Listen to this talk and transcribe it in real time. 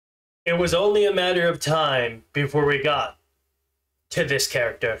it was only a matter of time before we got to this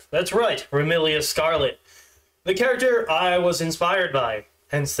character. That's right, Remilia Scarlet. The character I was inspired by,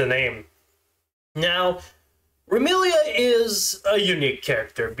 hence the name. Now, Remilia is a unique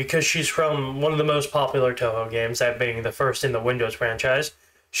character because she's from one of the most popular Touhou games, that being the first in the Windows franchise.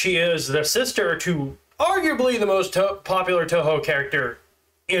 She is the sister to arguably the most popular Touhou character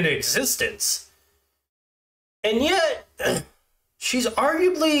in existence. And yet, she's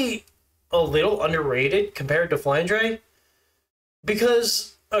arguably a little underrated compared to Flandre.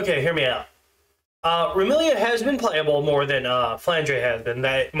 Because, okay, hear me out. Remilia has been playable more than Flandre has been,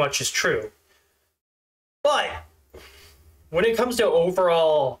 that much is true. But, when it comes to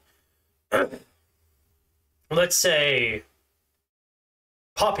overall, let's say,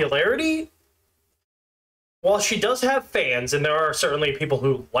 popularity, while she does have fans, and there are certainly people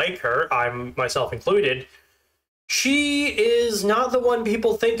who like her, I'm myself included, she is not the one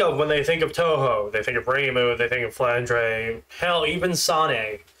people think of when they think of Touhou. They think of Remi, they think of Flandre, hell, even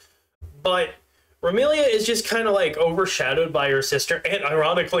Sane. But Remilia is just kind of like overshadowed by her sister, and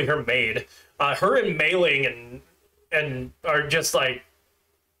ironically her maid. Her and Mei Ling and are just like,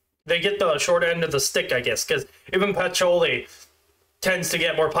 they get the short end of the stick, I guess, because even Patchouli tends to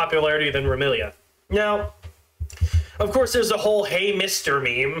get more popularity than Remilia. Now, of course, there's the whole "Hey, Mister"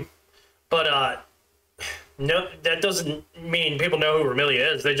 meme, but no, that doesn't mean people know who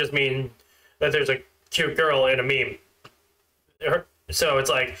Remilia is. They just mean that there's a cute girl in a meme. So it's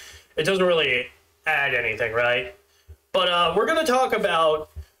like, it doesn't really add anything, right? But we're going to talk about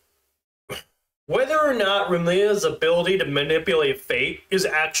whether or not Remilia's ability to manipulate fate is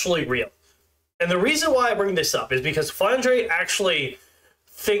actually real. And the reason why I bring this up is because Flandre actually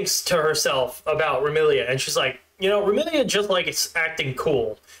thinks to herself about Remilia, and she's like, you know, Remilia just like it's acting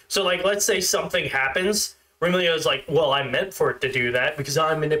cool. So like, let's say something happens, Remilia is like, well, I meant for it to do that because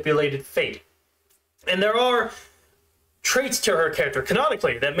I manipulated fate. And there are traits to her character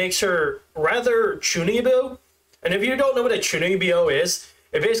canonically that makes her rather chunibyo. And if you don't know what a chunibyo is,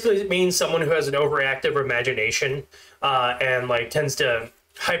 it basically means someone who has an overactive imagination and like tends to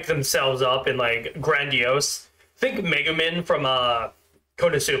hype themselves up and like grandiose. Think Megumin from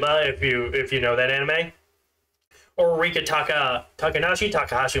Konosuba, if you know that anime, or Rika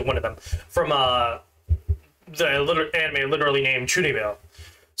Takahashi, one of them from the anime literally named Chunibyo.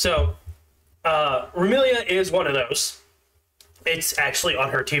 So Remilia is one of those. It's actually on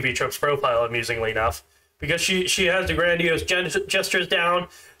her TV Tropes profile, amusingly enough, because she has the grandiose gestures down.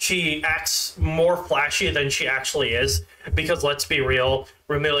 She acts more flashy than she actually is, because let's be real,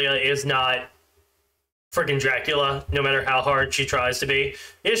 Remilia is not freaking Dracula, no matter how hard she tries to be.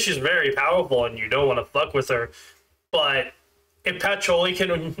 Yes, she's very powerful and you don't want to fuck with her, but if Patchouli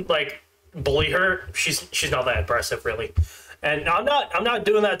can like bully her, she's not that impressive, really. And I'm not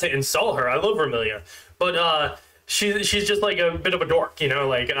doing that to insult her. I love Remilia, but she's just like a bit of a dork, you know,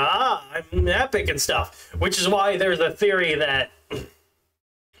 like, I'm epic and stuff, which is why there's a theory that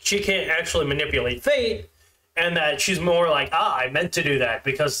she can't actually manipulate fate, and that she's more like, I meant to do that,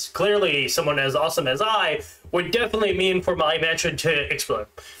 because clearly someone as awesome as I would definitely mean for my mansion to explode.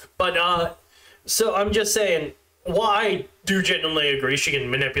 But, so I'm just saying, while I do genuinely agree she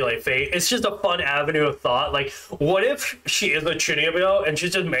can manipulate fate, it's just a fun avenue of thought. Like, what if she is a Chunibyo and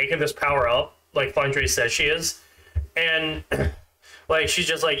she's just making this power up, like Flandre says she is, and like she's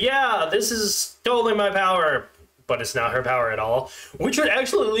just like, yeah, this is totally my power, but it's not her power at all, which would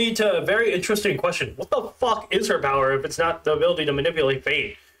actually lead to a very interesting question. What the fuck is her power if it's not the ability to manipulate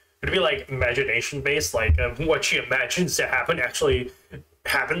fate? Could it be like imagination based, like what she imagines to happen actually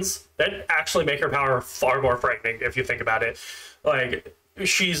happens? That'd actually make her power far more frightening if you think about it. Like,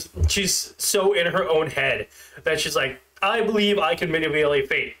 she's so in her own head that she's like, I believe I can manipulate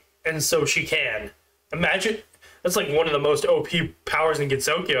fate, and so she can. Imagine, that's like one of the most OP powers in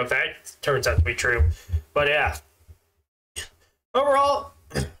Gensokyo if that turns out to be true. But yeah, overall,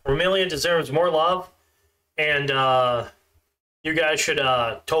 Remilia deserves more love, and you guys should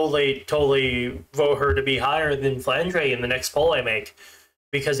totally vote her to be higher than Flandre in the next poll I make,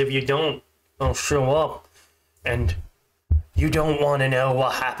 because if you don't, I'll show up, and you don't want to know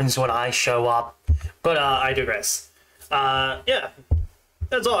what happens when I show up. But I digress. Yeah,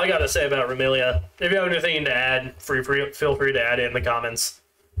 that's all I gotta say about Remilia. If you have anything to add, feel free to add it in the comments.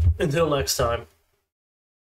 Until next time.